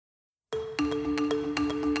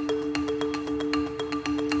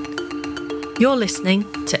You're listening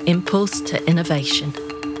to Impulse to Innovation.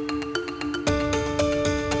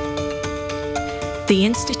 The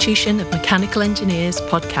Institution of Mechanical Engineers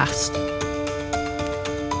podcast.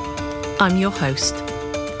 I'm your host,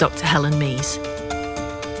 Dr. Helen Mees.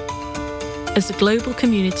 As a global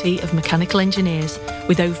community of mechanical engineers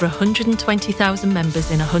with over 120,000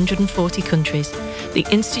 members in 140 countries, the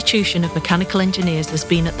Institution of Mechanical Engineers has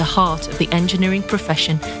been at the heart of the engineering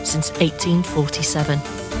profession since 1847.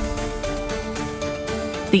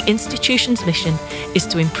 The institution's mission is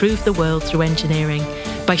to improve the world through engineering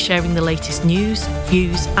by sharing the latest news,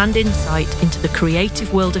 views, and insight into the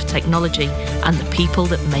creative world of technology and the people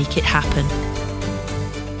that make it happen.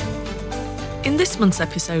 In this month's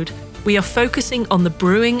episode, we are focusing on the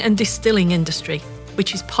brewing and distilling industry,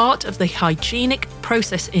 which is part of the hygienic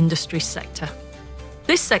process industry sector.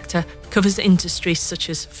 This sector covers industries such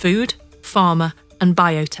as food, pharma, and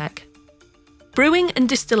biotech. Brewing and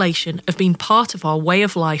distillation have been part of our way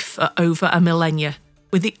of life for over a millennia,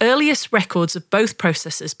 with the earliest records of both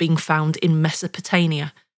processes being found in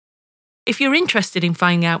Mesopotamia. If you're interested in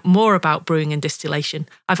finding out more about brewing and distillation,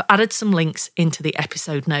 I've added some links into the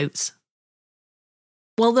episode notes.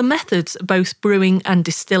 While the methods of both brewing and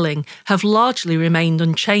distilling have largely remained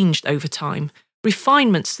unchanged over time,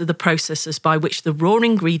 refinements to the processes by which the raw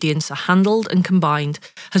ingredients are handled and combined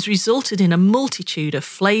has resulted in a multitude of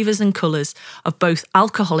flavours and colours of both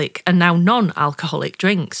alcoholic and now non-alcoholic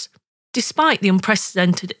drinks. Despite the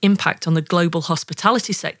unprecedented impact on the global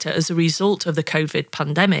hospitality sector as a result of the COVID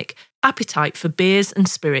pandemic, appetite for beers and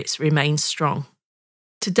spirits remains strong.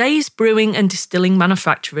 Today's brewing and distilling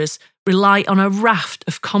manufacturers rely on a raft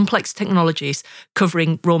of complex technologies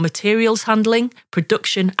covering raw materials handling,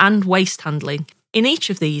 production, and waste handling. In each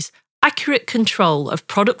of these, accurate control of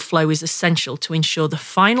product flow is essential to ensure the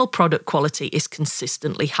final product quality is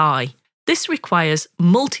consistently high. This requires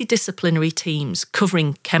multidisciplinary teams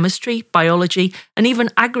covering chemistry, biology, and even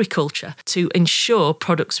agriculture to ensure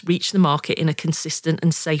products reach the market in a consistent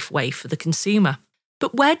and safe way for the consumer.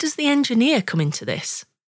 But where does the engineer come into this?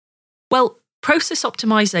 Well, process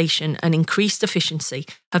optimization and increased efficiency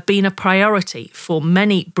have been a priority for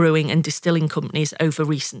many brewing and distilling companies over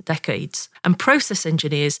recent decades, and process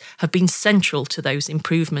engineers have been central to those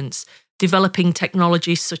improvements, developing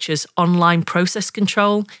technologies such as online process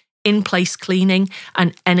control, in-place cleaning,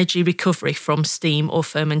 and energy recovery from steam or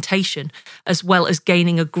fermentation, as well as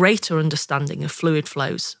gaining a greater understanding of fluid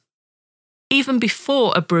flows. Even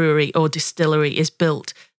before a brewery or distillery is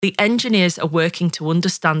built, the engineers are working to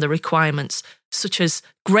understand the requirements, such as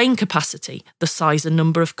grain capacity, the size and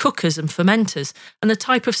number of cookers and fermenters, and the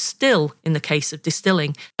type of still in the case of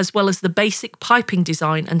distilling, as well as the basic piping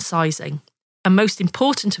design and sizing. And most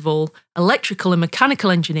important of all, electrical and mechanical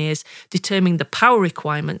engineers determine the power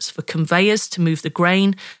requirements for conveyors to move the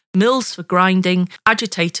grain, mills for grinding,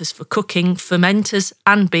 agitators for cooking, fermenters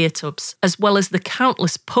and beer tubs, as well as the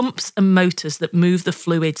countless pumps and motors that move the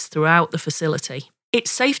fluids throughout the facility.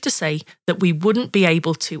 It's safe to say that we wouldn't be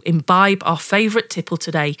able to imbibe our favourite tipple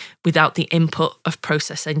today without the input of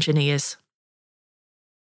process engineers.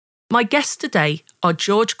 My guests today are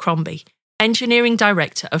George Crombie, Engineering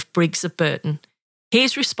Director of Briggs of Burton. He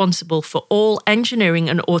is responsible for all engineering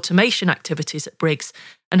and automation activities at Briggs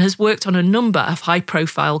and has worked on a number of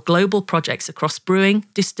high-profile global projects across brewing,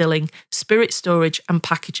 distilling, spirit storage and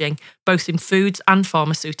packaging, both in foods and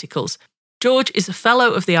pharmaceuticals. George is a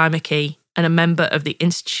Fellow of the IMechE and a member of the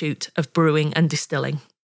Institute of Brewing and Distilling.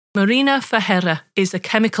 Marina Ferreira is a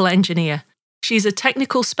chemical engineer. She is a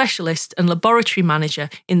technical specialist and laboratory manager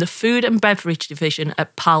in the food and beverage division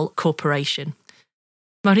at PAL Corporation.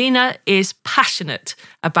 Marina is passionate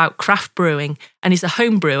about craft brewing and is a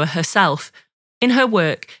home brewer herself. In her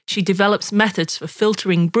work, she develops methods for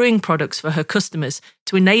filtering brewing products for her customers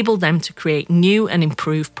to enable them to create new and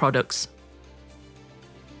improved products.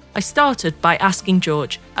 I started by asking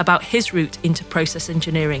George about his route into process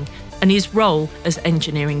engineering and his role as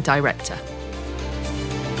engineering director.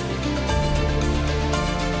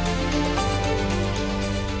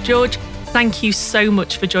 George, thank you so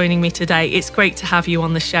much for joining me today. It's great to have you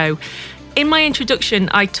on the show. In my introduction,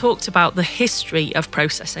 I talked about the history of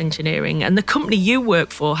process engineering, and the company you work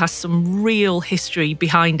for has some real history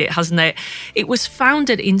behind it, hasn't it? It was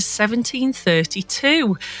founded in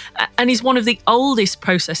 1732 and is one of the oldest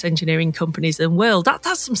process engineering companies in the world.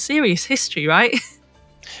 That's some serious history, right?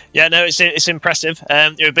 Yeah, no, it's impressive.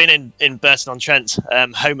 We've been in Burton-on-Trent,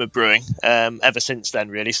 home of brewing, ever since then,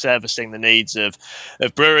 really, servicing the needs of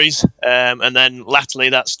breweries. And then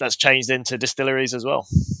latterly, that's changed into distilleries as well.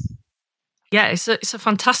 Yeah, it's a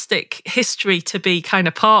fantastic history to be kind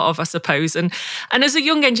of part of, I suppose. And as a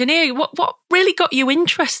young engineer, what really got you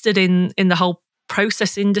interested in the whole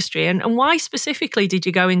process industry, and why specifically did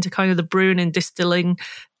you go into kind of the brewing and distilling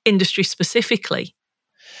industry specifically?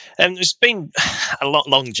 It's been a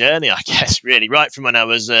long journey, I guess, really. Right from when I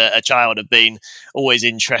was a child, I've been always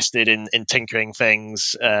interested in tinkering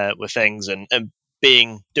things with things and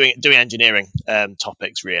doing engineering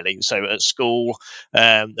topics, really. So at school,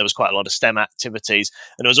 there was quite a lot of STEM activities,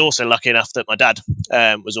 and I was also lucky enough that my dad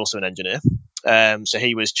was also an engineer. So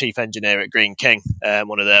he was chief engineer at Greene King,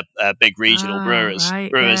 one of the big regional brewers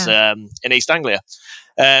in East Anglia.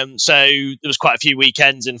 So there was quite a few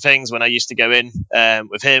weekends and things when I used to go in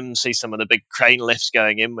with him, see some of the big crane lifts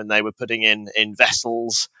going in when they were putting in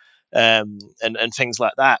vessels and things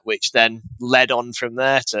like that, which then led on from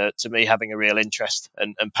there to me having a real interest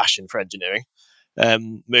and passion for engineering.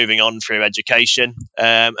 Moving on through education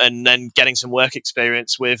and then getting some work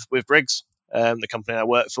experience with Briggs, the company I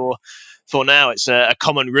work for now. It's a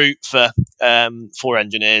common route for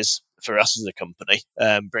engineers, for us as a company,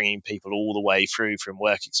 bringing people all the way through from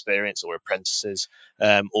work experience or apprentices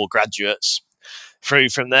or graduates through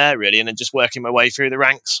from there, really, and then just working my way through the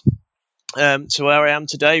ranks to where I am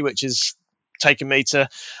today, which is taken me to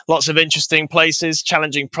lots of interesting places,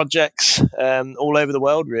 challenging projects all over the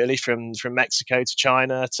world, really, from Mexico to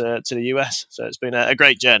China to the US. So it's been a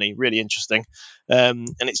great journey, really interesting. And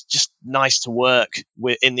it's just nice to work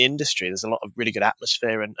in the industry. There's a lot of really good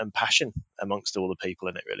atmosphere and passion amongst all the people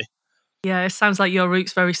in it, really. Yeah, it sounds like your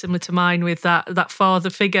route's very similar to mine, with that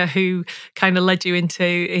father figure who kind of led you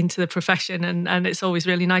into the profession, and it's always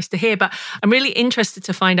really nice to hear. But I'm really interested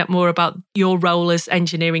to find out more about your role as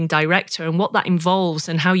engineering director and what that involves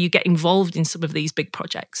and how you get involved in some of these big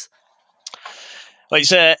projects. Well,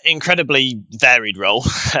 it's an incredibly varied role,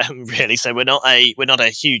 really. So we're not a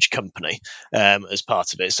huge company as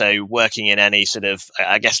part of it. So working in any sort of,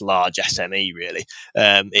 I guess, large SME, really,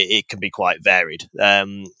 it can be quite varied.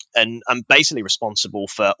 And I'm basically responsible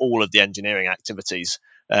for all of the engineering activities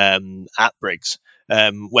at Briggs.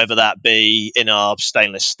 Whether that be in our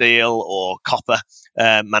stainless steel or copper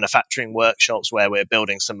manufacturing workshops, where we're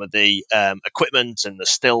building some of the equipment and the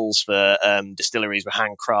stills for distilleries, we're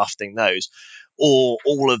handcrafting those, or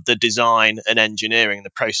all of the design and engineering, the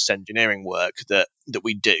process engineering work that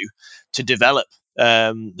we do to develop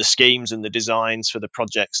the schemes and the designs for the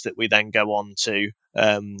projects that we then go on to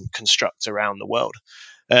construct around the world.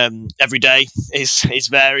 Every day is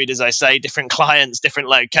varied, as I say, different clients, different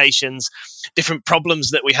locations, different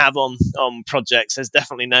problems that we have on projects. There's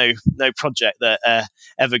definitely no project that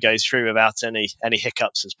ever goes through without any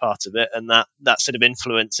hiccups as part of it, and that sort of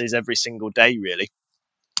influences every single day, really,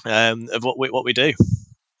 of what we do.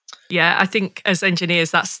 Yeah, I think as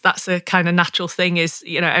engineers, that's a kind of natural thing. Is,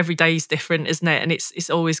 every day is different, isn't it? And it's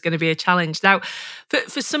always going to be a challenge. Now,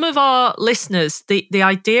 for some of our listeners, the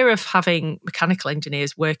idea of having mechanical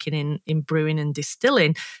engineers working in brewing and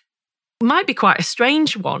distilling might be quite a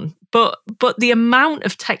strange one, but the amount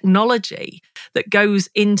of technology that goes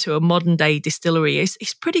into a modern day distillery is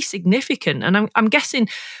pretty significant. And I'm guessing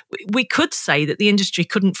we could say that the industry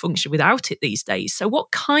couldn't function without it these days. So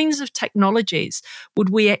what kinds of technologies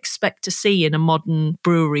would we expect to see in a modern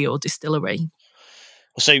brewery or distillery?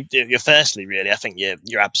 So you're firstly, really, I think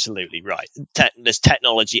you're absolutely right. There's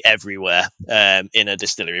technology everywhere in a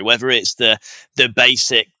distillery, whether it's the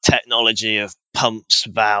basic technology of pumps,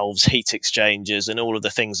 valves, heat exchangers, and all of the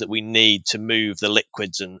things that we need to move the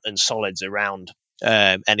liquids and solids around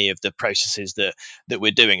any of the processes that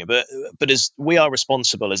we're doing. But as we are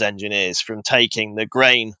responsible as engineers from taking the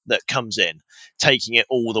grain that comes in, taking it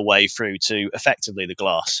all the way through to effectively the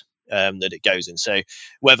glass that it goes in. So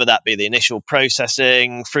whether that be the initial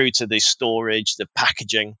processing through to the storage, the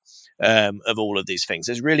packaging of all of these things,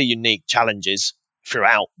 there's really unique challenges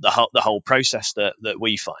throughout the whole process that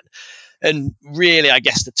we find. And really, I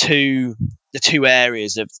guess the two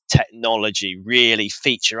areas of technology really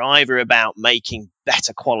feature either about making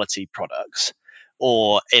better quality products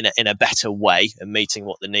or in a better way and meeting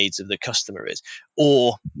what the needs of the customer is,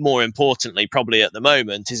 or more importantly, probably at the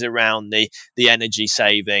moment, is around the energy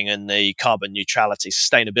saving and the carbon neutrality,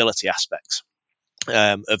 sustainability aspects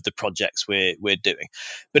of the projects we're doing.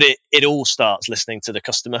 But it all starts listening to the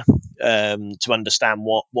customer to understand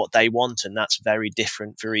what they want, and that's very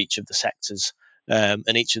different for each of the sectors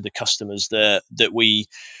and each of the customers that we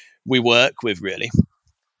work with, really.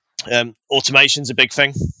 Automation's a big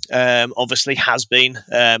thing, obviously has been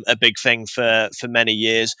a big thing for many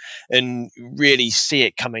years, and really see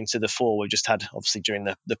it coming to the fore. We've just had, obviously, during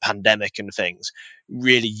the pandemic and things,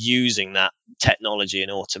 really using that technology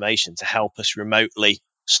and automation to help us remotely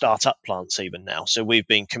startup plants even now. So we've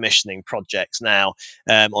been commissioning projects now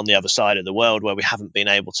on the other side of the world where we haven't been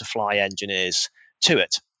able to fly engineers to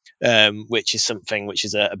it. Which is something which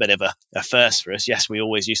is a bit of a first for us. Yes, we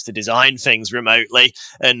always used to design things remotely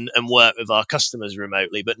and work with our customers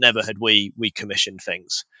remotely, but never had we commissioned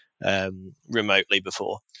things remotely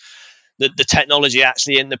before. The technology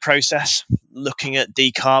actually in the process, looking at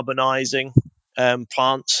decarbonising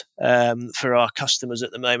plants for our customers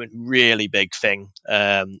at the moment, really big thing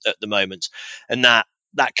at the moment, and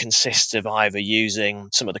that consists of either using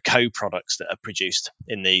some of the co-products that are produced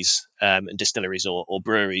in these distilleries or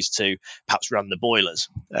breweries to perhaps run the boilers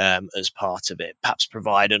as part of it, perhaps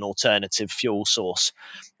provide an alternative fuel source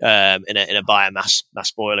in a biomass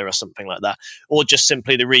boiler or something like that, or just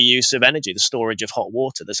simply the reuse of energy, the storage of hot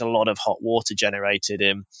water. There's a lot of hot water generated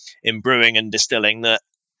in brewing and distilling that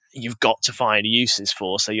you've got to find uses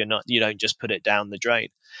for, so you don't just put it down the drain.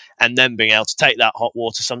 And then being able to take that hot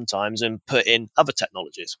water sometimes and put in other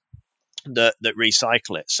technologies that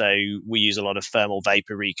recycle it. So we use a lot of thermal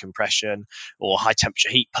vapor recompression or high temperature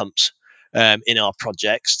heat pumps in our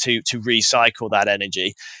projects to recycle that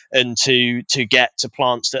energy and to get to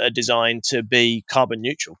plants that are designed to be carbon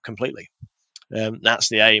neutral completely. That's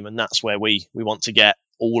the aim, and that's where we want to get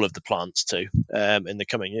all of the plants to in the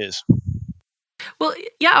coming years. Well,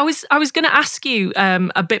 yeah, I was going to ask you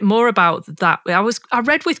a bit more about that. I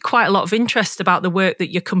read with quite a lot of interest about the work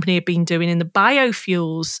that your company had been doing in the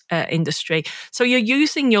biofuels industry. So you're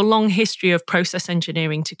using your long history of process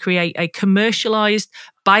engineering to create a commercialized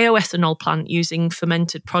bioethanol plant using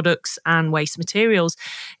fermented products and waste materials.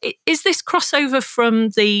 Is this crossover from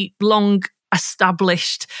the long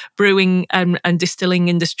established brewing and distilling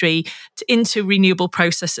industry into renewable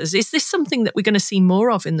processes? Is this something that we're going to see more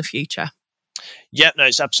of in the future? Yeah, no,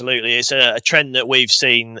 it's absolutely. It's a trend that we've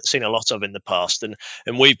seen a lot of in the past, and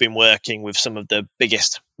we've been working with some of the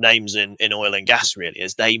biggest names in oil and gas really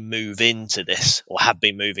as they move into this, or have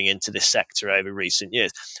been moving into this sector over recent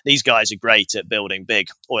years. These guys are great at building big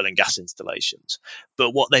oil and gas installations,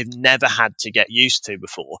 but what they've never had to get used to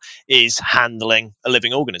before is handling a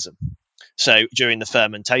living organism. So during the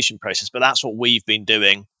fermentation process, but that's what we've been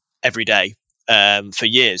doing every day for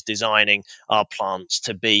years, designing our plants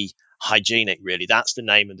to be hygienic. Really, that's the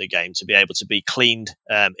name of the game, to be able to be cleaned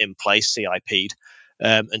in place, CIP'd,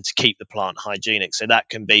 and to keep the plant hygienic. So that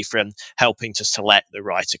can be from helping to select the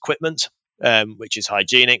right equipment, which is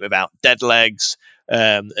hygienic without dead legs,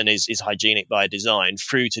 and is hygienic by design,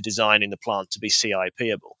 through to designing the plant to be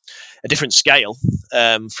CIPable. A different scale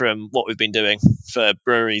from what we've been doing for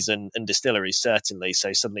breweries and distilleries, certainly.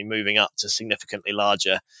 So suddenly moving up to significantly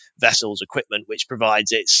larger vessels, equipment, which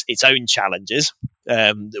provides its own challenges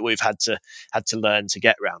that we've had to learn to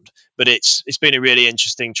get around. But it's been a really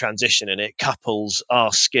interesting transition, and it couples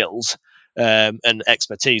our skills and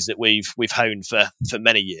expertise that we've honed for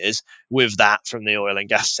many years with that from the oil and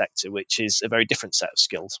gas sector, which is a very different set of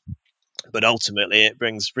skills. But ultimately, it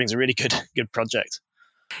brings a really good project.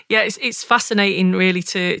 Yeah, it's fascinating, really,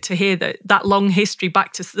 to hear that long history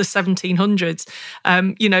back to the 1700s.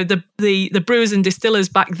 The brewers and distillers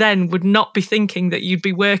back then would not be thinking that you'd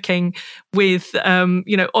be working with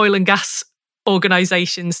oil and gas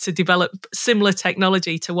organizations to develop similar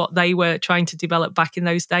technology to what they were trying to develop back in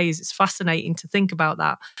those days. It's fascinating to think about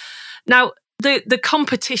that. Now, the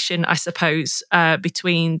competition, I suppose,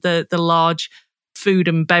 between the large food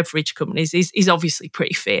and beverage companies is obviously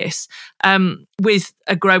pretty fierce, with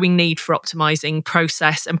a growing need for optimizing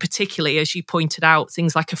process, and particularly, as you pointed out,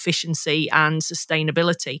 things like efficiency and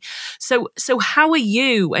sustainability. So how are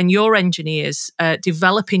you and your engineers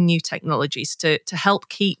developing new technologies to help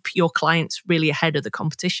keep your clients really ahead of the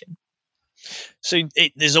competition? So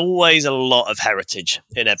there's always a lot of heritage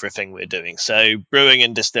in everything we're doing. So brewing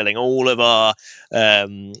and distilling, all of our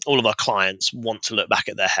clients want to look back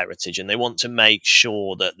at their heritage, and they want to make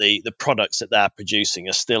sure that the products that they're producing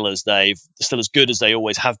are still as good as they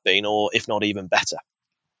always have been, or if not even better.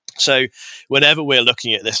 So whenever we're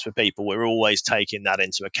looking at this for people, we're always taking that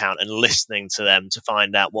into account and listening to them to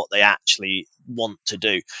find out what they actually want to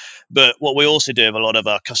do. But what we also do with a lot of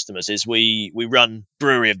our customers is we run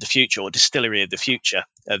brewery of the future or distillery of the future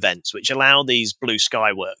events, which allow these blue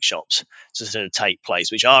sky workshops to sort of take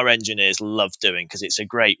place, which our engineers love doing because it's a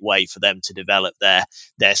great way for them to develop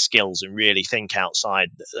their skills and really think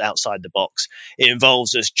outside the box. It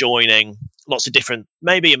involves us joining lots of different,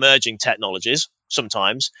 maybe emerging technologies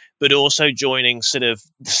sometimes, but also joining sort of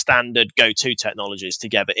the standard go-to technologies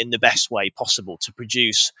together in the best way possible to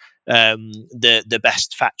produce the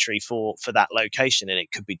best factory for that location. And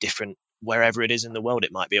it could be different wherever it is in the world.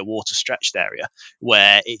 It might be a water stretched area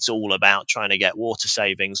where it's all about trying to get water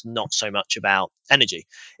savings, not so much about energy.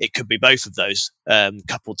 It could be both of those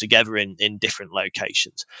coupled together in different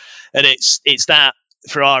locations. And it's that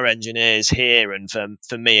for our engineers here, and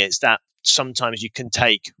for me, it's that sometimes you can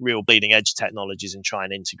take real bleeding edge technologies and try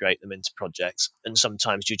and integrate them into projects, and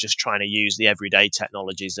sometimes you're just trying to use the everyday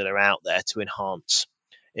technologies that are out there to enhance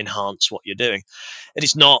what you're doing. And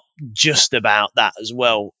it's not just about that as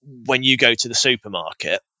well. When you go to the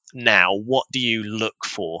supermarket now, what do you look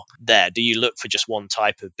for there? Do you look for just one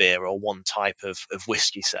type of beer or one type of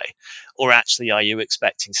whiskey, say? Or actually are you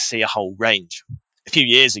expecting to see a whole range? A few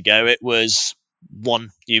years ago, it was one,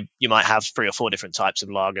 you might have 3 or 4 different types of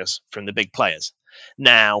lagers from the big players.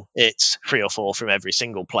 Now it's 3 or 4 from every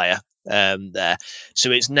single player there. So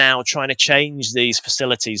it's now trying to change these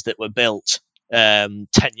facilities that were built 10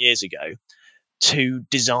 years ago to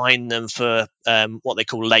design them for what they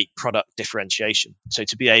call late product differentiation. So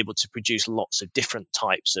to be able to produce lots of different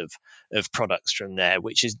types of products from there,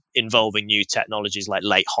 which is involving new technologies like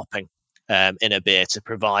late hopping in a beer to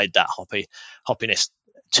provide that hoppiness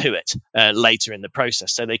to it later in the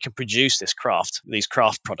process, so they can produce these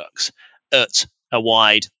craft products at a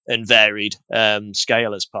wide and varied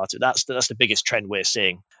scale as part of it. That's the biggest trend we're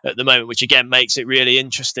seeing at the moment, which again makes it really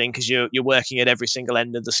interesting because you're working at every single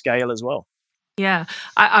end of the scale as well. Yeah,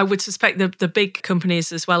 I would suspect the big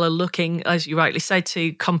companies as well are looking, as you rightly said,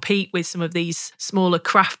 to compete with some of these smaller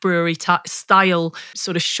craft brewery style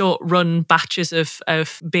sort of short run batches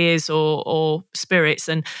of beers or spirits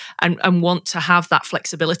and want to have that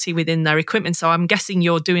flexibility within their equipment. So I'm guessing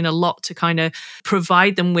you're doing a lot to kind of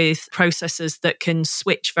provide them with processes that can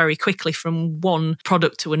switch very quickly from one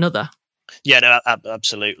product to another. Yeah, no,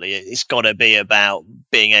 absolutely. It's got to be about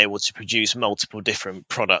being able to produce multiple different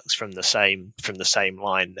products from the same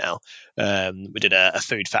line now. We did a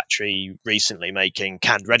food factory recently making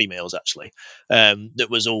canned ready meals, actually, that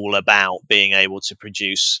was all about being able to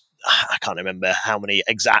produce, I can't remember how many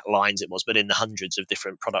exact lines it was, but in the hundreds of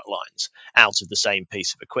different product lines out of the same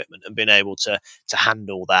piece of equipment, and being able to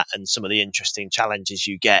handle that. And some of the interesting challenges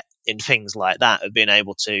you get in things like that of being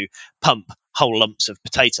able to pump whole lumps of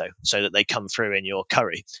potato so that they come through in your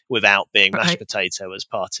curry without being mashed potato as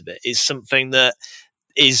part of it is something that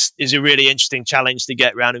is a really interesting challenge to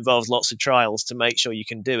get around. Involves lots of trials to make sure you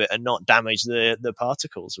can do it and not damage the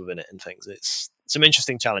particles within it and things. It's some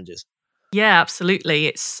interesting challenges. Yeah, absolutely.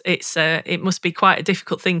 It must be quite a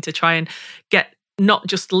difficult thing to try and get not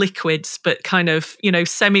just liquids, but kind of,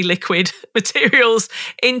 semi-liquid materials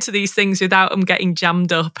into these things without them getting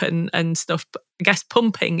jammed up and stuff. But I guess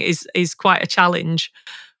pumping is quite a challenge.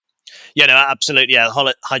 Yeah, no, absolutely. Yeah,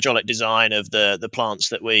 hydraulic design of the plants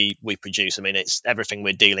that we produce. I mean, it's everything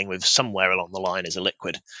we're dealing with somewhere along the line is a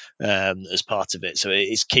liquid as part of it. So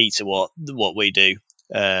it's key to what we do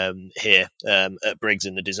here at Briggs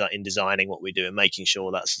in designing what we do and making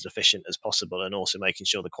sure that's as efficient as possible, and also making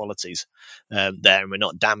sure the quality's there and we're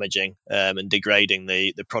not damaging and degrading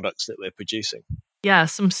the products that we're producing. Yeah,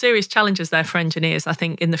 some serious challenges there for engineers, I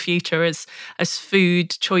think, in the future as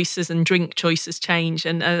food choices and drink choices change.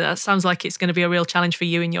 And that sounds like it's going to be a real challenge for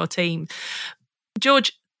you and your team.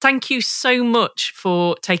 George, thank you so much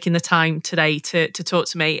for taking the time today to talk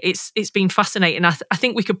to me. It's been fascinating. I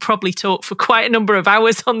think we could probably talk for quite a number of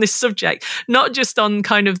hours on this subject, not just on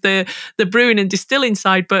kind of the brewing and distilling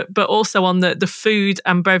side, but also on the food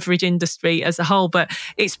and beverage industry as a whole. But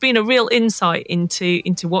it's been a real insight into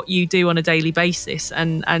what you do on a daily basis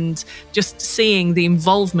and just seeing the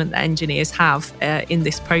involvement that engineers have in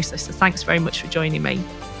this process. So thanks very much for joining me.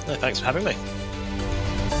 No, thanks for having me.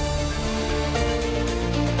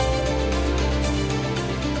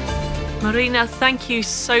 Marina, thank you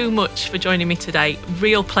so much for joining me today.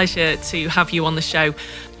 Real pleasure to have you on the show.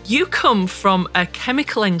 You come from a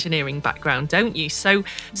chemical engineering background, don't you? So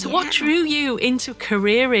yeah. What drew you into a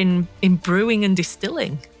career in brewing and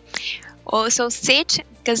distilling? Also, sit,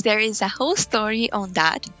 because there is a whole story on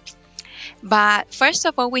that. But first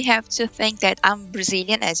of all, we have to think that I'm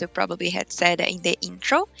Brazilian, as you probably had said in the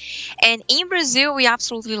intro. And in Brazil, we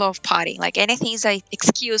absolutely love partying. Like anything is an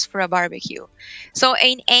excuse for a barbecue. So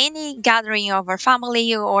in any gathering of our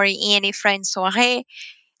family or in any friend soiree,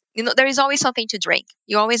 there is always something to drink.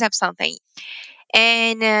 You always have something.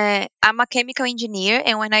 And I'm a chemical engineer.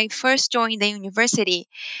 And when I first joined the university,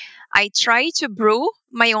 I tried to brew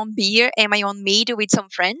my own beer and my own mead with some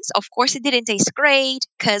friends. Of course, it didn't taste great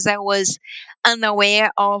because I was unaware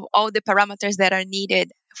of all the parameters that are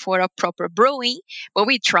needed for a proper brewing. But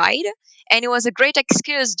we tried, and it was a great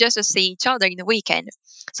excuse just to see each other in the weekend.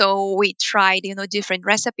 So we tried, different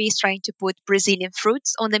recipes, trying to put Brazilian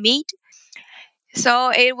fruits on the mead.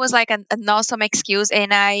 So it was like an awesome excuse,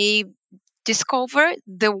 and I discovered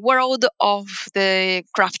the world of the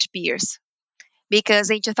craft beers. Because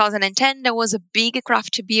in 2010, there was a big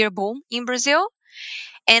craft beer boom in Brazil.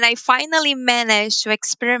 And I finally managed to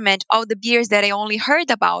experiment all the beers that I only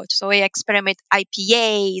heard about. So I experiment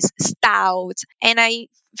IPAs, stouts, and I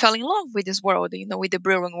fell in love with this world, with the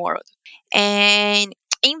brewing world. And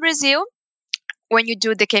in Brazil, when you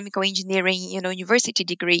do the chemical engineering, university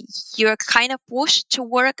degree, you're kind of pushed to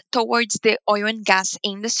work towards the oil and gas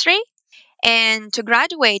industry. And to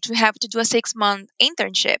graduate, you have to do a 6-month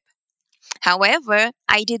internship. However,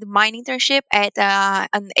 I did my internship at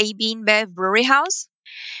an AB InBev brewery house,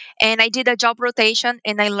 and I did a job rotation,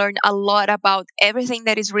 and I learned a lot about everything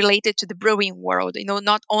that is related to the brewing world.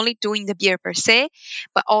 Not only doing the beer per se,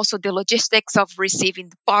 but also the logistics of receiving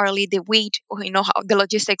the barley, the wheat, the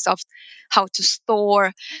logistics of how to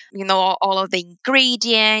store, all of the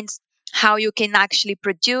ingredients, how you can actually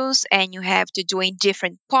produce, and you have to do in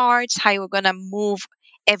different parts, how you're going to move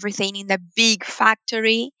everything in a big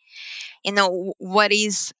factory, what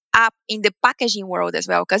is up in the packaging world as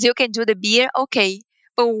well, because you can do the beer, okay,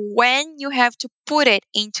 but when you have to put it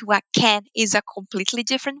into a can is a completely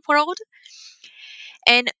different world.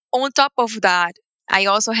 And on top of that, I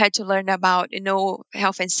also had to learn about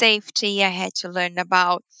health and safety. I had to learn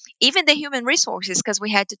about even the human resources, because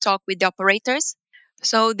we had to talk with the operators.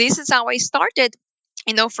 So this is how I started,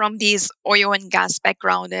 from this oil and gas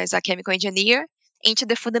background as a chemical engineer into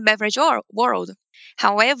the food and beverage world.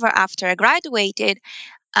 However, after I graduated,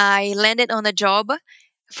 I landed on a job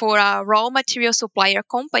for a raw material supplier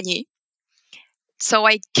company. So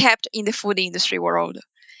I kept in the food industry world.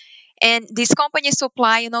 And this company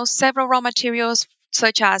supply, several raw materials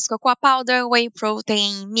such as cocoa powder, whey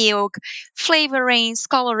protein, milk, flavorings,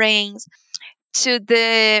 colorings, to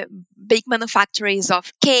the big manufacturers of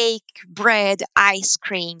cake, bread, ice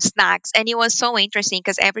cream, snacks. And it was so interesting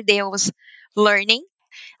because every day I was learning.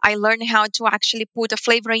 I learned how to actually put a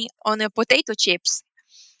flavoring on a potato chips.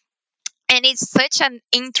 And it's such an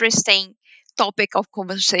interesting topic of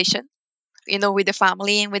conversation, with the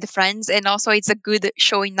family and with the friends. And also, it's a good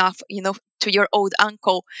showing off, to your old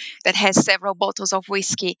uncle that has several bottles of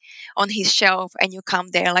whiskey on his shelf. And you come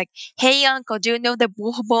there like, hey, uncle, do you know the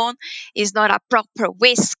bourbon is not a proper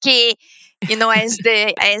whiskey, as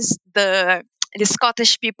the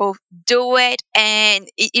Scottish people do it. And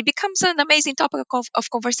it becomes an amazing topic of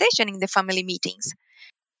conversation in the family meetings.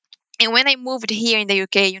 And when I moved here in the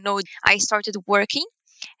UK, I started working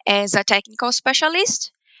as a technical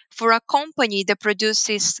specialist for a company that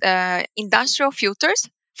produces industrial filters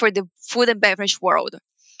for the food and beverage world.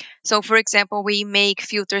 So, for example, we make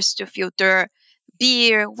filters to filter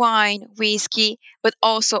beer, wine, whiskey, but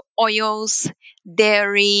also oils,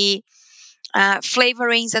 dairy,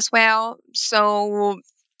 flavorings as well. So,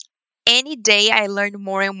 any day I learn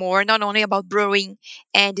more and more, not only about brewing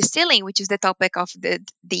and distilling, which is the topic of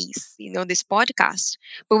this podcast,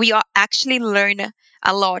 but we are actually learn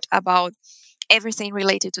a lot about everything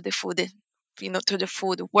related to the food, to the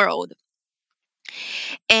food world.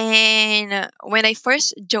 And when I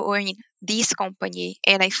first joined this company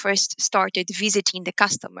and I first started visiting the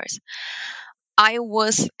customers, I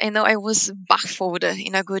was baffled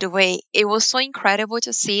in a good way. It was so incredible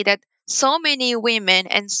to see that so many women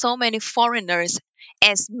and so many foreigners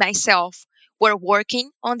as myself were working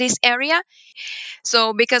on this area.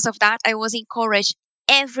 So because of that, I was encouraged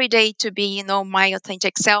every day to be, my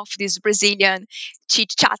authentic self, this Brazilian chit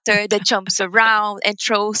chatter that jumps around and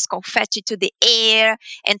throws confetti to the air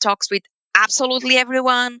and talks with absolutely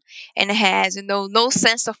everyone and has, no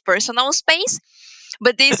sense of personal space.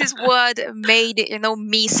 But this is what made,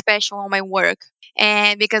 me special on my work.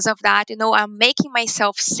 And because of that, I'm making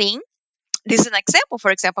myself sing. This is an example. For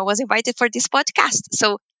example, I was invited for this podcast.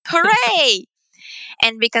 So hooray!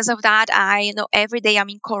 And because of that, I every day I'm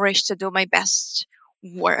encouraged to do my best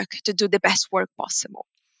work, to do the best work possible.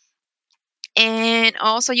 And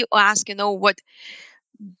also you ask, what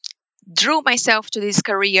drew myself to this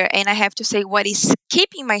career, and I have to say what is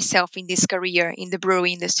keeping myself in this career in the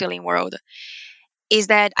brewing distilling world is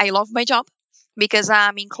that I love my job, because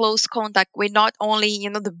I'm in close contact with not only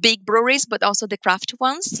the big breweries but also the craft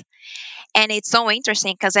ones. And it's so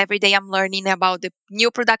interesting because every day I'm learning about the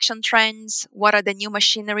new production trends, what are the new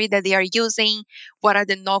machinery that they are using, what are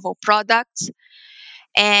the novel products.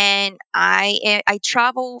 And I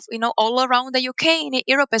travel, all around the UK and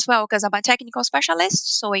Europe as well, because I'm a technical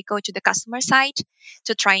specialist. So I go to the customer site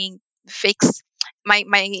to try and fix.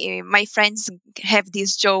 My friends have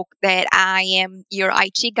this joke that I am your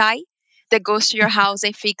IT guy that goes to your house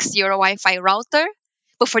and fix your Wi-Fi router,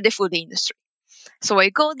 but for the food industry. So I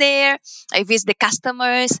go there, I visit the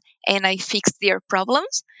customers, and I fix their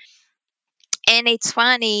problems. And it's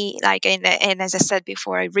funny, like, and as I said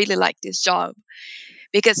before, I really like this job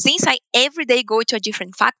because since I every day go to a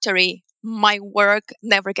different factory, my work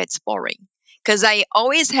never gets boring because I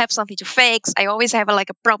always have something to fix. I always have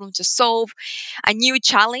like a problem to solve, a new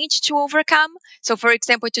challenge to overcome. So, for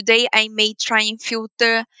example, today I may try and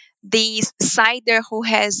filter this cider who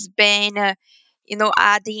has been,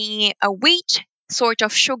 adding a wheat sort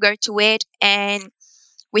of sugar to it, and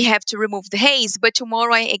we have to remove the haze. But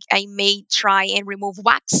tomorrow I may try and remove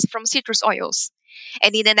wax from citrus oils.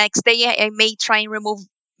 And in the next day, I may try and remove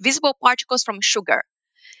visible particles from sugar.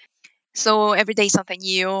 So every day is something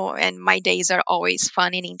new, and my days are always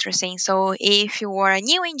fun and interesting. So if you are a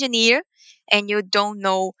new engineer and you don't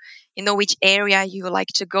know, which area you like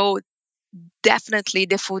to go, definitely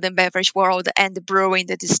the food and beverage world and the brewing,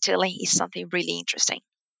 the distilling is something really interesting.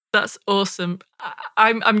 That's awesome.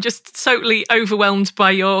 I'm just totally overwhelmed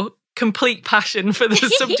by your complete passion for the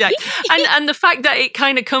subject, and the fact that it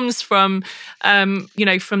kind of comes from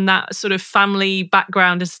from that sort of family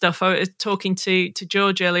background and stuff. I was talking to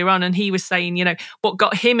George earlier on, and he was saying, what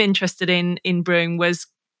got him interested in brewing was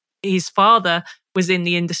his father was in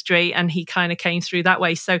the industry, and he kind of came through that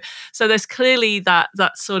way. So there's clearly that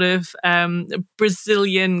sort of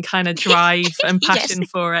Brazilian kind of drive and Yes. passion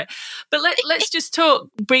for it. But let's just talk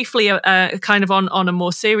briefly, kind of on a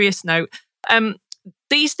more serious note.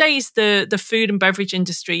 These days, the food and beverage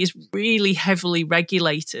industry is really heavily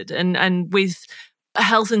regulated, and with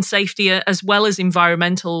health and safety as well as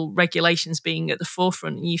environmental regulations being at the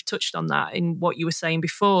forefront. And you've touched on that in what you were saying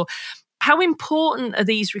before. How important are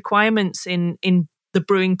these requirements in the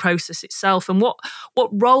brewing process itself, and what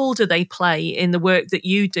role do they play in the work that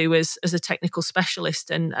you do as a technical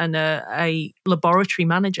specialist and a laboratory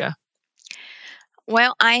manager?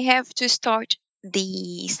 Well, I have to start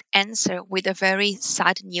this answer with a very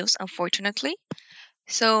sad news, unfortunately.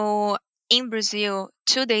 So, in Brazil,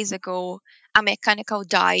 2 days ago, a mechanical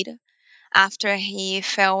died after he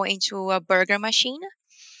fell into a burger machine,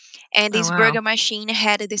 and Oh this wow. burger machine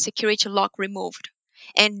had the security lock removed.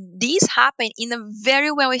 And this happened in a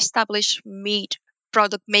very well established meat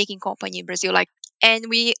product making company in Brazil. And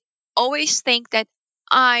we always think that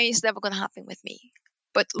it's never going to happen with me.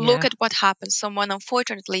 But look Yeah. at what happened. Someone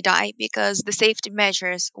unfortunately died because the safety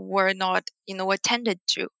measures were not, attended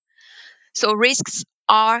to. So risks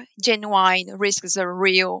are genuine, risks are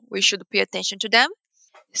real. We should pay attention to them.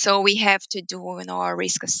 So we have to do, our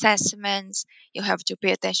risk assessments. You have to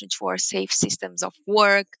pay attention to our safe systems of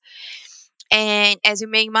work. And as you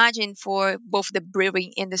may imagine, for both the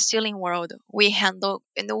brewing and the distilling world, we handle,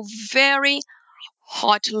 very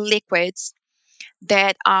hot liquids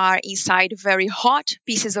that are inside very hot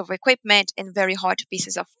pieces of equipment and very hot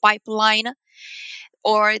pieces of pipeline,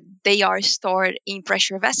 or they are stored in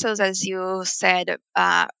pressure vessels, as you said.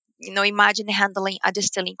 Imagine handling a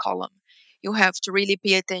distilling column. You have to really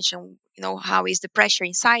pay attention. How is the pressure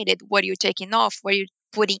inside it? What are you taking off? What are you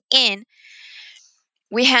putting in?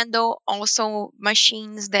 We handle also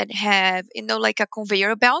machines that have, like a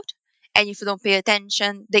conveyor belt. And if you don't pay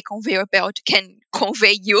attention, the conveyor belt can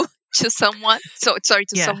convey you to someone. So, sorry,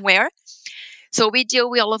 to Yeah. somewhere. So we deal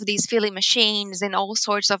with all of these filling machines and all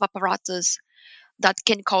sorts of apparatus that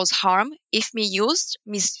can cause harm if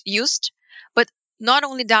misused. But not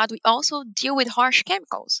only that, we also deal with harsh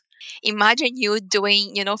chemicals. Imagine you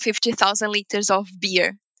doing, 50,000 liters of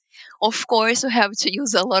beer. Of course, you have to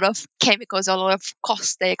use a lot of chemicals, a lot of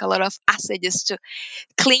caustic, a lot of acids to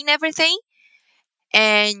clean everything.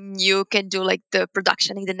 And you can do like the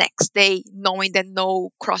production in the next day, knowing that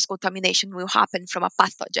no cross contamination will happen from a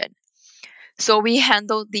pathogen. So we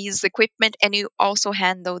handle these equipment, and you also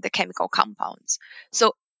handle the chemical compounds.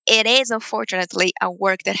 So it is unfortunately a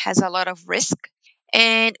work that has a lot of risk.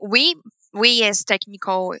 And we as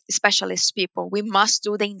technical specialist people, we must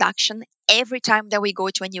do the induction every time that we go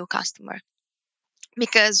to a new customer,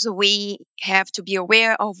 because we have to be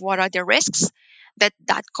aware of what are the risks that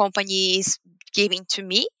that company is giving to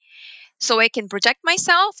me, so I can protect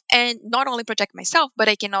myself, and not only protect myself, but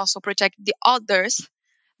I can also protect the others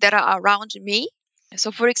that are around me.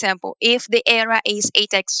 So, for example, if the area is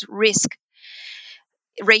ATEX risk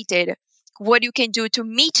rated, what you can do to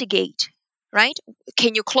mitigate, right?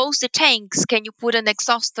 Can you close the tanks? Can you put an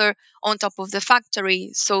exhauster on top of the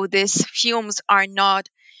factory so these fumes are not,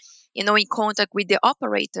 in contact with the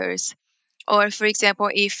operators? Or, for example,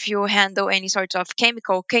 if you handle any sort of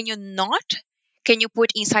chemical, can you not? Can you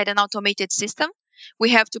put inside an automated system? We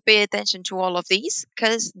have to pay attention to all of these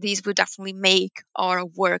because these will definitely make our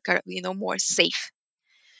work, more safe.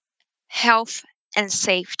 Health and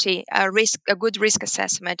safety, a good risk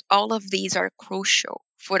assessment, all of these are crucial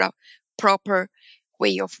for a proper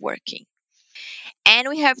way of working. And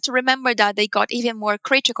we have to remember that they got even more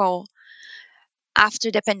critical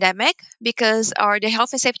after the pandemic because are the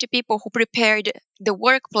health and safety people who prepared the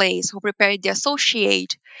workplace, who prepared the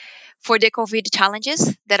associate for the COVID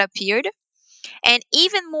challenges that appeared, and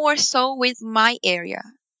even more so with my area,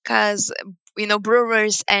 because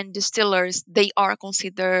brewers and distillers they are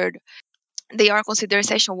considered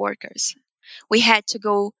essential workers. We had to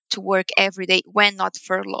go to work every day when not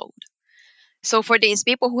furloughed. So for these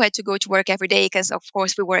people who had to go to work every day, because of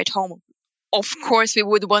course we were at home, of course we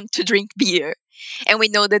would want to drink beer, and we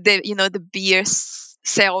know that the beer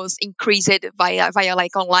sales increased via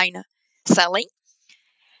like online selling.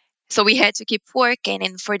 So we had to keep working,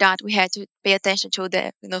 and for that we had to pay attention to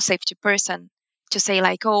the safety person to say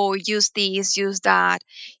like, oh, use this, use that,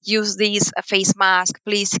 use this face mask,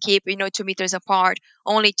 please keep 2 meters apart,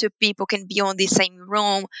 only two people can be on the same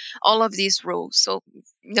room, all of these rules. So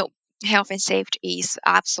health and safety is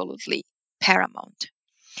absolutely paramount.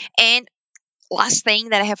 And last thing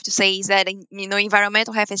that I have to say is that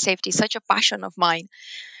environmental health and safety is such a passion of mine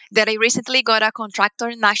that I recently got a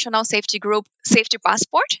contractor national safety group safety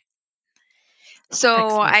passport. So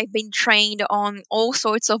Excellent. I've been trained on all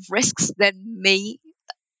sorts of risks that may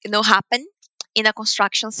happen in a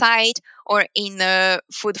construction site or in a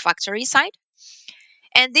food factory site.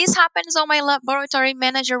 And this happens on my laboratory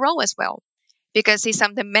manager role as well. Because since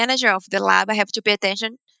I'm the manager of the lab, I have to pay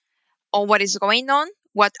attention on what is going on,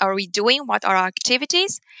 what are we doing, what are our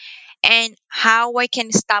activities, and how I can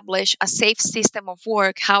establish a safe system of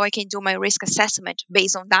work, how I can do my risk assessment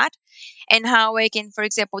based on that, and how I can, for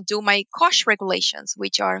example, do my cost regulations,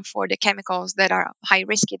 which are for the chemicals that are high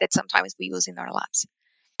risky that sometimes we use in our labs.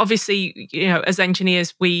 Obviously, as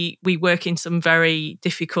engineers, we work in some very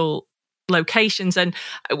difficult locations, and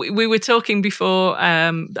we were talking before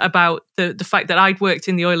about the fact that I'd worked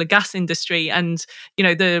in the oil and gas industry, and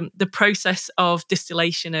the process of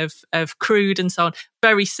distillation of crude and so on,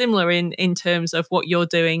 very similar in terms of what you're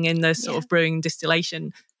doing in the sort Yeah. of brewing and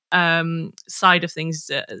distillation side of things,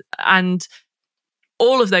 and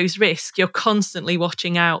all of those risks you're constantly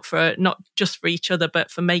watching out for, not just for each other but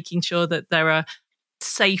for making sure that there are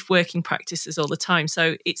safe working practices all the time.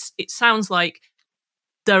 So it sounds like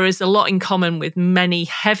there is a lot in common with many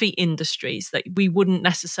heavy industries that we wouldn't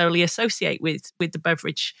necessarily associate with the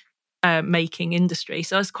beverage making industry.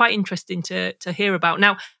 So it's quite interesting to hear about.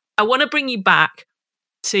 Now, I want to bring you back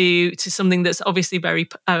to something that's obviously very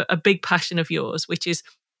a big passion of yours, which is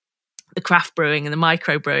the craft brewing and the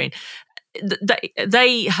micro brewing.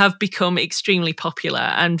 They have become extremely popular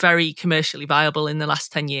and very commercially viable in the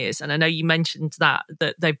last 10 years. And I know you mentioned that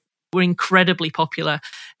they were incredibly popular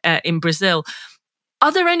in Brazil.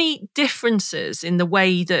 Are there any differences in the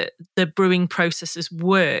way that the brewing processes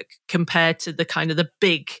work compared to the kind of the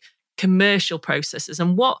big commercial processes?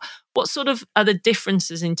 And what sort of are the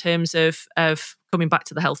differences in terms of coming back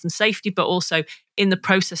to the health and safety, but also in the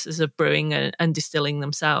processes of brewing and distilling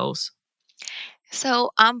themselves? So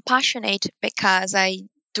I'm passionate because I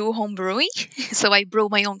do home brewing. So I brew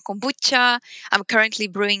my own kombucha. I'm currently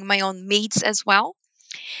brewing my own meads as well.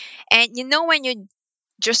 And when you're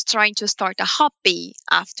just trying to start a hobby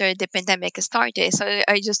after the pandemic started, so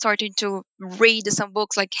I just started to read some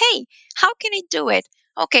books like, hey, how can I do it?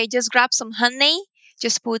 Okay, just grab some honey,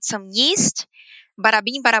 just put some yeast, bada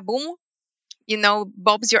bing, bada boom.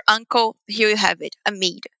 Bob's your uncle. Here you have it, a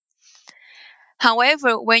mead.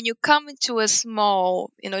 However, when you come to a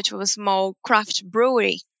small craft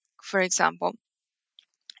brewery, for example,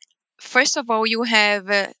 first of all, you have,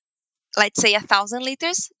 let's say, 1,000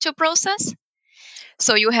 liters to process.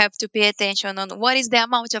 So you have to pay attention on what is the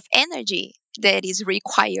amount of energy that is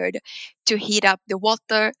required to heat up the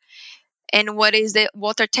water, and what is the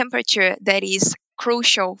water temperature that is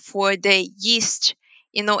crucial for the yeast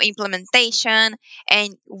implementation,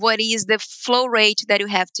 and what is the flow rate that you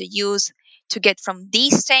have to use to get from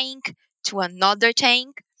this tank to another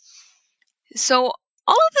tank. So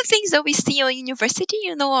all of the things that we see on university,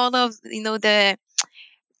 all of the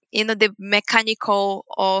mechanical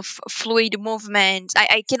of fluid movement.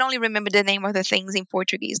 I can only remember the name of the things in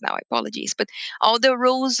Portuguese now, apologies, but all the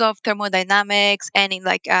rules of thermodynamics and in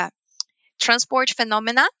like transport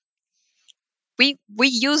phenomena, we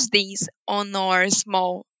use these on our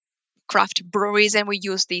small craft breweries, and we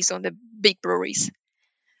use these on the big breweries.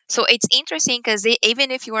 So it's interesting because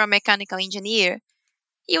even if you are a mechanical engineer,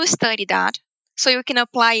 you study that, so you can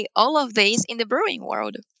apply all of these in the brewing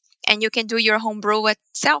world, and you can do your home brew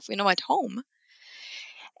itself, at home.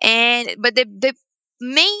 And but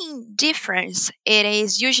main difference, it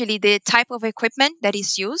is usually the type of equipment that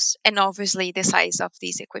is used and obviously the size of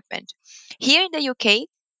this equipment. Here in the UK,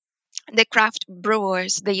 the craft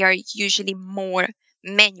brewers, they are usually more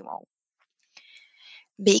manual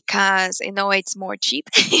because it's more cheap.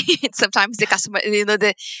 Sometimes the customer,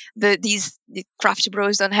 the craft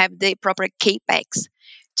brewers don't have the proper capex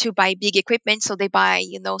to buy big equipment, so they buy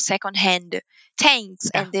second-hand tanks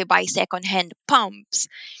and they buy second-hand pumps,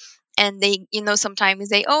 and they sometimes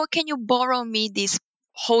they, oh, can you borrow me this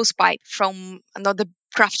hose pipe from another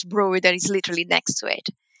craft brewer that is literally next to it.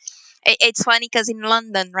 It's funny because in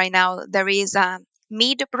London right now there is a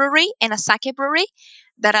mead brewery and a sake brewery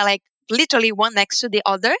that are like literally one next to the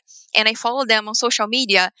other, and I follow them on social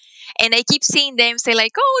media, and I keep seeing them say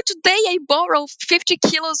like, oh, today I borrowed 50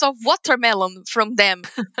 kilos of watermelon from them.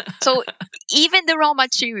 So even the raw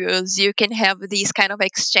materials, you can have this kind of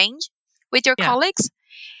exchange with your colleagues,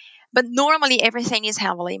 but normally everything is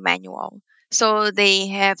heavily manual. So they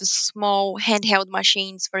have small handheld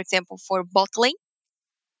machines, for example, for bottling.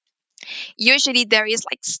 Usually there is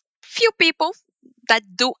like few people that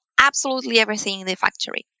do absolutely everything in the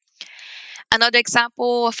factory. Another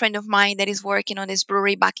example, a friend of mine that is working on this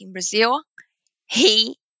brewery back in Brazil,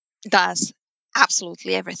 he does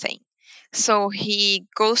absolutely everything. So he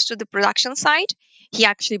goes to the production site, he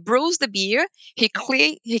actually brews the beer, he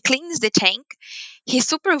cleans the tank, he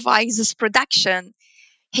supervises production,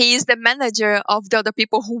 he is the manager of the other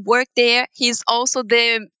people who work there, he's also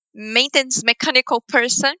the maintenance mechanical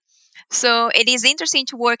person. So it is interesting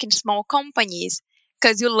to work in small companies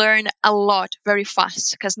because you learn a lot very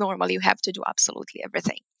fast because normally you have to do absolutely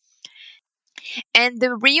everything. And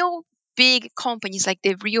the real big companies, like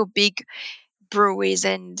the real big breweries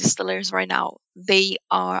and distillers right now, they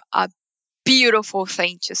are a beautiful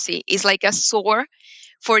thing to see. It's like a sword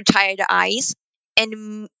for tired eyes.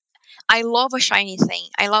 And I love a shiny thing.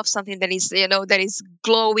 I love something that is, that is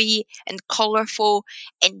glowy and colorful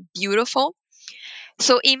and beautiful.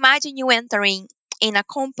 So imagine you entering in a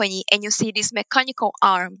company and you see this mechanical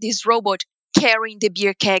arm, this robot carrying the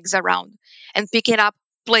beer kegs around and picking up,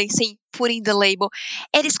 placing, putting the label.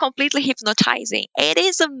 It is completely hypnotizing. It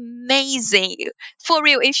is amazing. For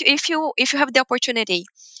real, if you have the opportunity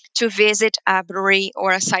to visit a brewery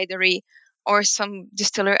or a cidery or some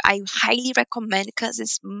distiller, I highly recommend because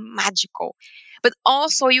it's magical. But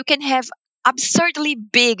also you can have absurdly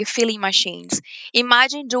big filling machines.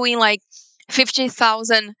 Imagine doing like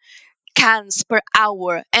 50,000 cans per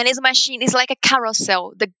hour, and this machine is like a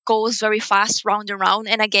carousel that goes very fast round and round,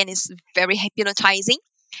 and again it's very hypnotizing.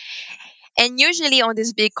 And usually on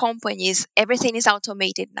these big companies everything is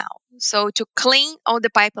automated now, so to clean all the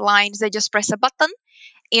pipelines they just press a button,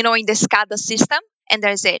 in the SCADA system, and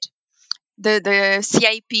there's it. The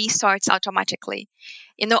CIP starts automatically.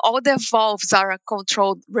 All the valves are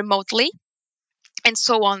controlled remotely, and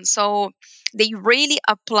so on. So they really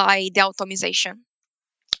apply the automation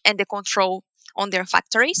and the control on their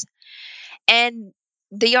factories, and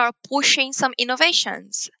they are pushing some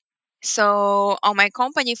innovations. So on my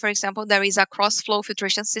company, for example, there is a cross flow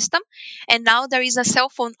filtration system, and now there is a cell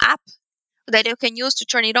phone app that you can use to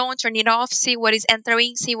turn it on, turn it off, see what is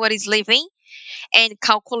entering, see what is leaving, and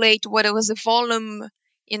calculate what was the volume,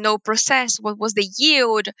 process, what was the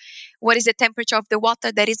yield, what is the temperature of the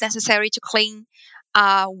water that is necessary to clean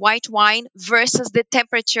white wine versus the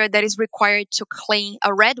temperature that is required to clean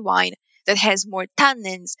a red wine that has more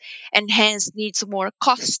tannins and hence needs more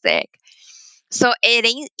caustic. So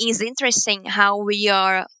is interesting how we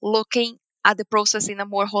are looking at the process in a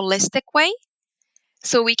more holistic way,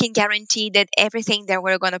 so we can guarantee that everything that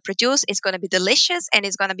we're going to produce is going to be delicious and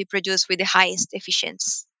is going to be produced with the highest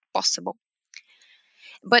efficiency possible.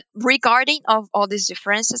 But regarding of all these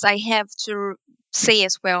differences, I have to say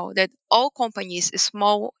as well that all companies,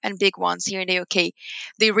 small and big ones here in the UK,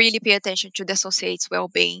 they really pay attention to the associates'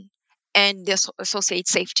 well-being and the associate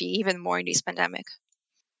safety even more in this pandemic.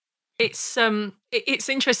 It's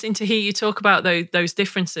interesting to hear you talk about those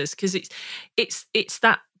differences, because it's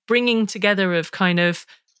that bringing together of kind of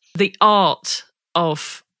the art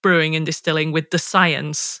of brewing and distilling with the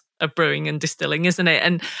science of brewing and distilling, isn't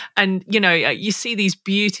it? And you see these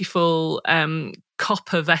beautiful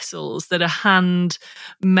copper vessels that are hand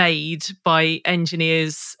made by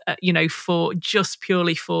engineers, for just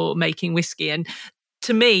purely for making whiskey. And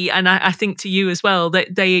to me, and I think to you as well,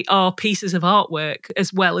 that they are pieces of artwork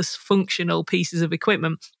as well as functional pieces of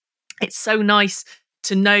equipment. It's so nice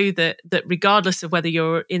to know that regardless of whether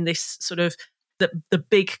you're in this sort of the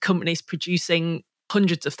big companies producing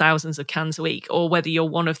hundreds of thousands of cans a week, or whether you're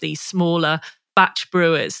one of these smaller batch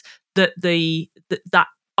brewers, that that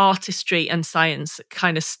artistry and science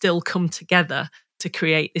kind of still come together to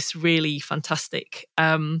create this really fantastic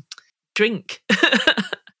drink.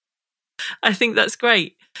 I think that's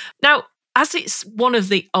great. Now, as it's one of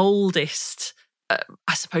the oldest,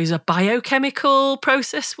 I suppose, a biochemical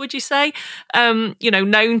process, would you say,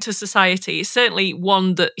 known to society, it's certainly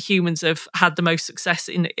one that humans have had the most success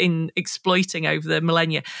in exploiting over the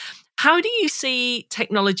millennia. How do you see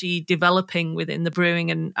technology developing within the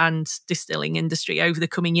brewing and distilling industry over the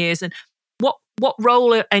coming years? And what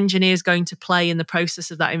role are engineers going to play in the process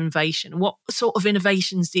of that innovation? What sort of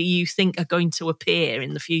innovations do you think are going to appear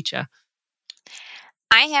in the future?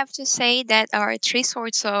 I have to say that there are three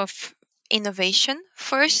sorts of innovation.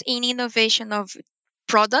 First, in innovation of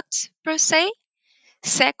products per se.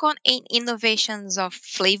 Second, in innovations of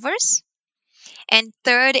flavors. And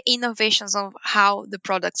third, innovations of how the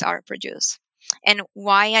products are produced. And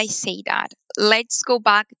why I say that. Let's go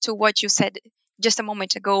back to what you said just a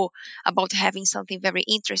moment ago about having something very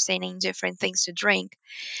interesting and different things to drink.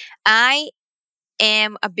 I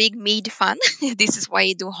am a big mead fan. This is why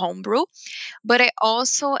I do homebrew. But I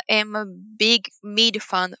also am a big mead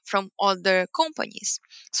fan from other companies.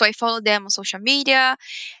 So I follow them on social media.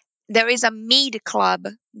 There is a mead club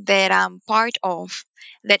that I'm part of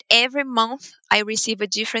that every month I receive a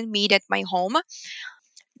different mead at my home.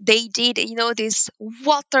 They did, this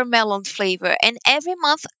watermelon flavor, and every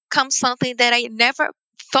month comes something that I never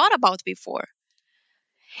thought about before.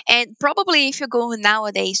 And probably if you go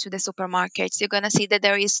nowadays to the supermarkets, you're going to see that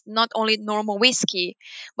there is not only normal whiskey,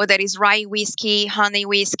 but there is rye whiskey, honey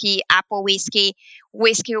whiskey, apple whiskey,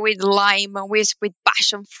 whiskey with lime, whiskey with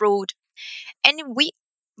passion fruit. And we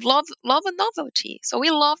love a novelty. So we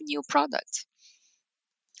love new products.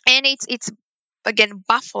 And it's again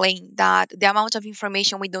baffling that the amount of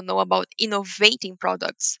information we don't know about innovating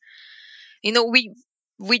products. We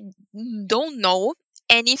don't know.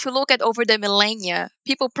 And if you look at over the millennia,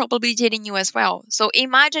 people probably didn't know as well. So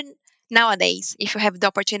imagine nowadays if you have the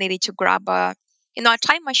opportunity to grab a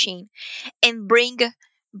time machine and bring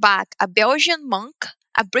back a Belgian monk,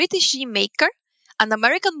 a British gin maker, an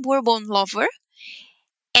American bourbon lover,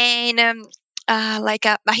 and like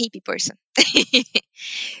a hippie person.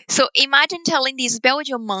 So imagine telling this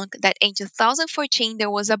Belgian monk that in 2014 there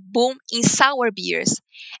was a boom in sour beers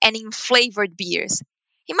and in flavored beers.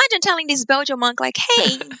 Imagine telling this Belgian monk, like,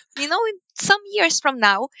 hey, in some years from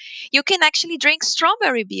now, you can actually drink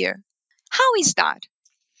strawberry beer. How is that?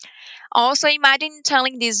 Also, imagine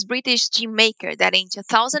telling this British gin maker that in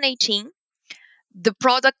 2018, the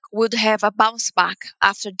product would have a bounce back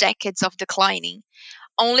after decades of declining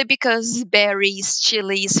only because berries,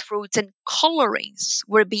 chilies, fruits, and colorings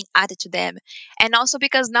were being added to them. And also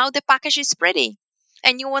because now the package is pretty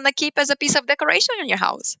and you want to keep as a piece of decoration in your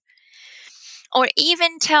house. Or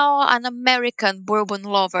even tell an American bourbon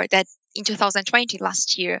lover that in 2020,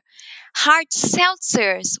 last year, hard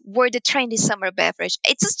seltzers were the trendy summer beverage.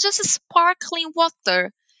 It's just a sparkling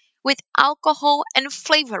water with alcohol and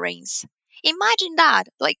flavorings. Imagine that.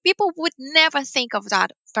 Like, people would never think of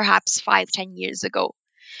that perhaps 5, 10 years ago.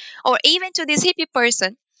 Or even to this hippie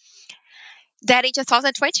person that in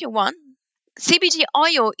 2021, CBD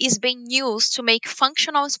oil is being used to make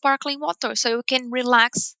functional sparkling water so you can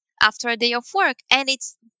relax after a day of work, and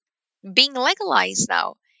it's being legalized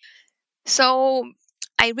now. So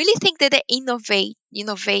I really think that the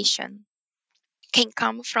innovation can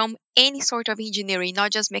come from any sort of engineering,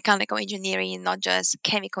 not just mechanical engineering, not just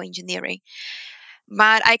chemical engineering.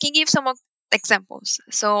 But I can give some examples.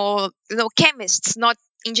 So, chemists, not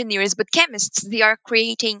engineers, but chemists, they are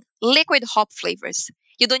creating liquid hop flavors.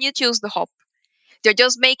 You don't need to use the hop. They're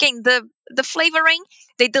just making the flavoring.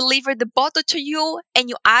 They deliver the bottle to you, and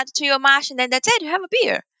you add to your mash, and then that's it. You have a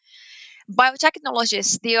beer.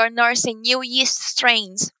 Biotechnologists, they are nursing new yeast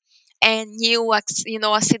strains and new,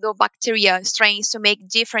 acidobacteria strains to make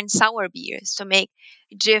different sour beers, to make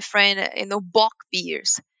different, bock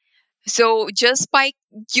beers. So just by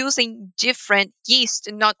using different yeast,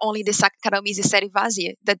 not only the Saccharomyces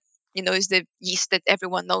cerevisiae that is the yeast that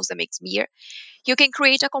everyone knows that makes beer, you can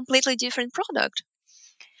create a completely different product.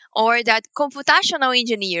 Or that computational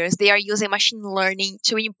engineers, they are using machine learning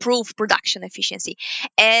to improve production efficiency.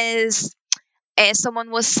 As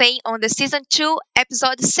someone was saying on the season 2,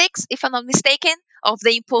 episode 6, if I'm not mistaken, of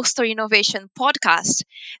the Imposter Innovation podcast,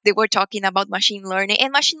 they were talking about machine learning,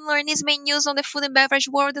 and machine learning is being used on the food and beverage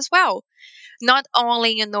world as well, not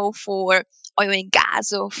only for oil and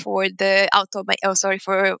gas or for the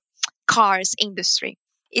for cars industry.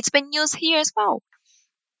 It's been used here as well.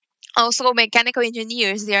 Also, mechanical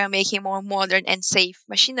engineers, they are making more modern and safe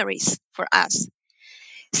machineries for us.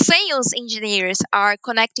 Sales engineers are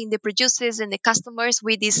connecting the producers and the customers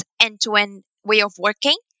with this end-to-end way of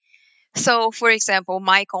working. So, for example,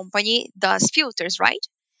 my company does filters, right?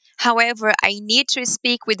 However, I need to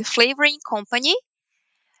speak with the flavoring company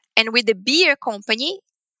and with the beer company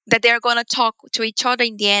that they're going to talk to each other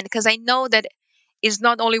in the end, because I know that it's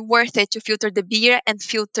not only worth it to filter the beer and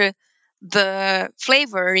filter the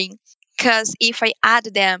flavoring, because if I add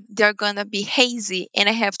them, they're going to be hazy and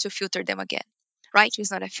I have to filter them again, right?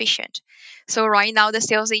 It's not efficient. So right now the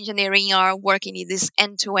sales engineering are working in this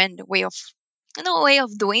end-to-end way of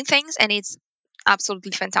doing things, and it's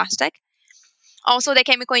absolutely fantastic. Also, the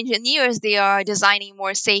chemical engineers, they are designing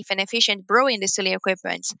more safe and efficient brewing distilling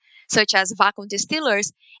equipment, such as vacuum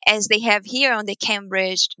distillers, as they have here on the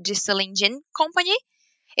Cambridge Distilling Gin Company.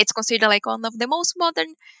 It's considered like one of the most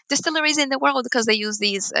modern distilleries in the world because they use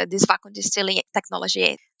this vacuum distilling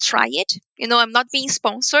technology. Try it. I'm not being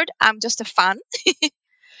sponsored. I'm just a fan.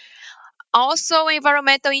 Also,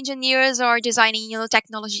 environmental engineers are designing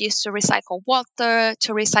technologies to recycle water,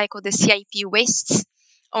 to recycle the CIP wastes.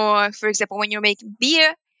 Or, for example, when you're making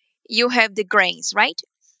beer, you have the grains, right?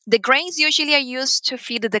 The grains usually are used to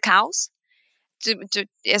feed the cows,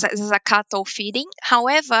 as a cattle feeding.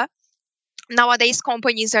 However, nowadays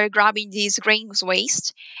companies are grabbing these grains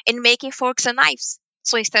waste and making forks and knives.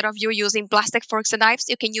 So instead of you using plastic forks and knives,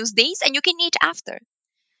 you can use these and you can eat after.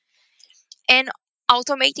 And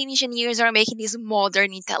automating engineers are making these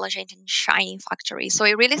modern, intelligent, and shining factories. So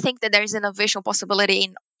I really think that there's innovation possibility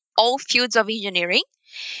in all fields of engineering,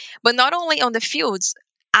 but not only on the fields.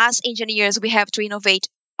 As engineers, we have to innovate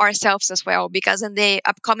ourselves as well, because in the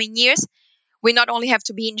upcoming years, we not only have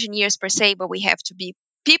to be engineers per se, but we have to be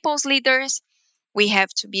people's leaders. We have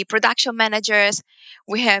to be production managers.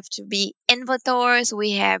 We have to be inventors.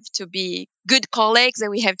 We have to be good colleagues,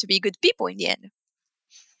 and we have to be good people in the end.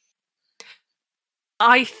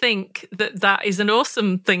 I think that is an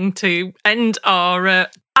awesome thing to end our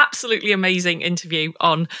absolutely amazing interview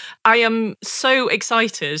on. I am so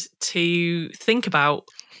excited to think about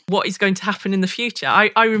what is going to happen in the future. I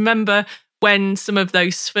remember when some of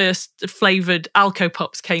those first flavoured Alco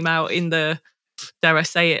Pops came out in the, dare I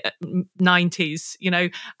say it, 90s,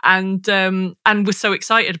 and was so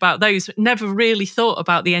excited about those, but never really thought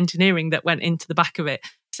about the engineering that went into the back of it.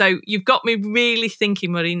 So you've got me really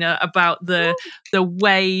thinking, Marina, about the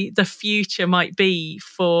way the future might be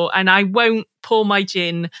and I won't pour my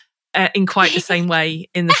gin in quite the same way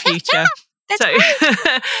in the future. That's great.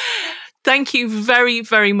 Thank you very,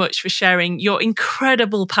 very much for sharing your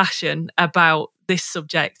incredible passion about this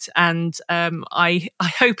subject. And I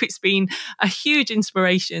hope it's been a huge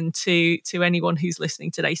inspiration to anyone who's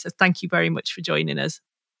listening today. So thank you very much for joining us.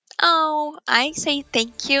 Oh, I say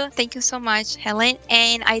thank you. Thank you so much, Helen.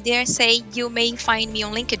 And I dare say you may find me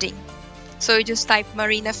on LinkedIn. So you just type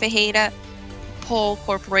Marina Ferreira, Paul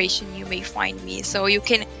Corporation, you may find me. So you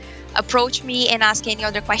can approach me and ask any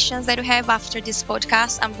other questions that you have after this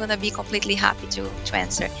podcast. I'm going to be completely happy to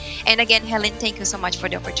answer. And again, Helen, thank you so much for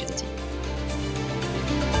the opportunity.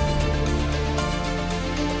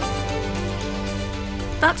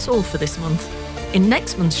 That's all for this month. In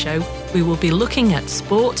next month's show, we will be looking at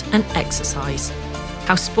sport and exercise,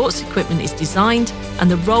 how sports equipment is designed,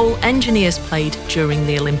 and the role engineers played during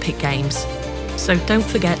the Olympic Games. So don't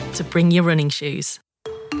forget to bring your running shoes.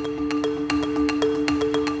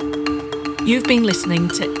 You've been listening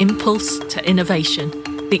to Impulse to Innovation,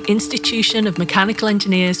 the Institution of Mechanical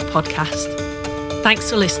Engineers podcast. Thanks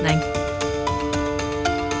for listening.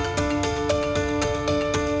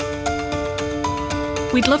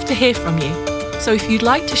 We'd love to hear from you. So if you'd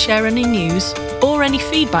like to share any news or any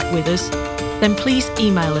feedback with us, then please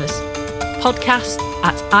email us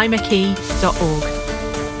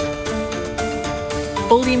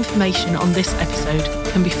podcast@imechE.org. All the information on this episode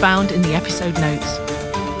can be found in the episode notes.